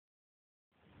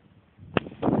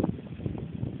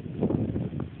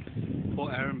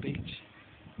Erin Beach.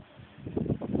 It's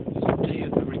the day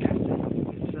of the regatta.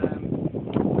 It's the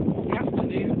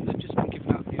afternoon. They've just been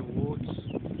giving out the awards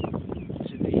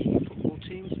to the football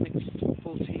teams, mixed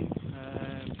football team.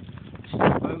 This is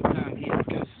a boat down here that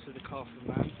goes to the Calf of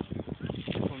Man,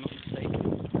 if I'm not mistaken.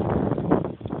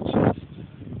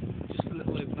 Just a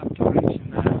little over that direction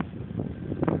there.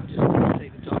 I'm just going to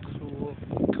take the dog for a walk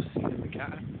and see the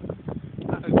regatta.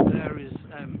 That over there is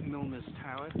Milner's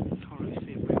Tower. Can't really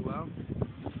see it very well.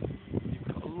 You've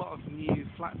got a lot of new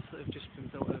flats that have just been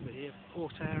built over here.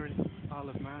 Port Erin, Isle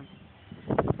of Man.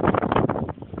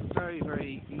 Very,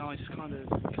 very nice kind of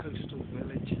coastal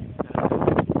village. A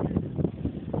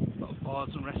lot of bars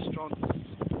and restaurants.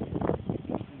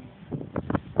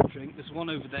 Drink. There's one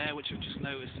over there which I've just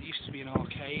noticed. It used to be an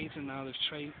arcade and now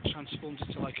they've transformed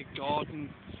it to like a garden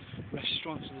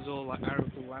restaurant. So there's all like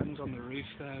arable land on the roof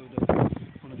there with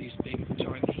one of these big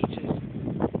giant heaters.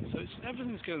 So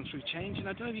everything's going through change, and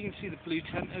I don't know if you can see the blue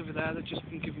tent over there. They've just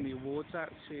been giving the awards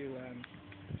out to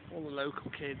all the local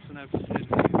kids and everything.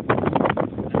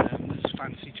 There's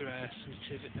fancy dress,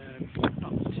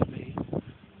 not nativity,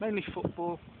 mainly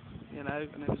football, you know,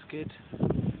 and it was good.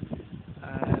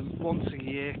 Once a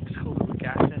year, it's called the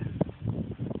regatta.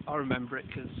 I remember it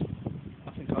because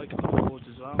I think I got awards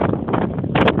as well.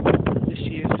 This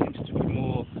year seems to be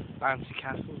more bouncy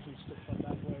castles and stuff like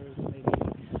that, whereas maybe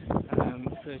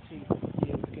 13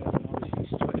 years ago when I was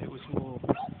used to it, it was more,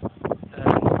 what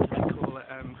do they call it,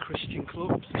 Christian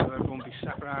clubs, so everyone would be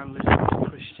sat around listening to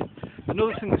Christian.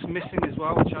 Another thing that's missing as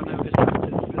well, which I noticed after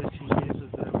 13 years of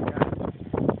the regatta,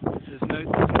 is there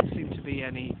doesn't seem to be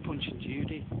any Punch and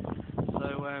Judy. So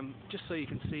just so you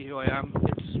can see who I am,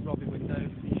 it's Robbie Window,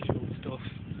 the usual stuff,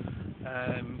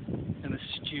 and this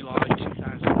is July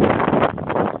 2000.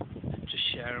 Just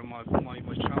sharing my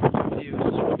travels with you. This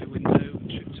is Robbie Window,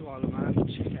 trip to Isle of Man.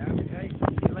 Check it out, okay?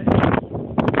 See you later.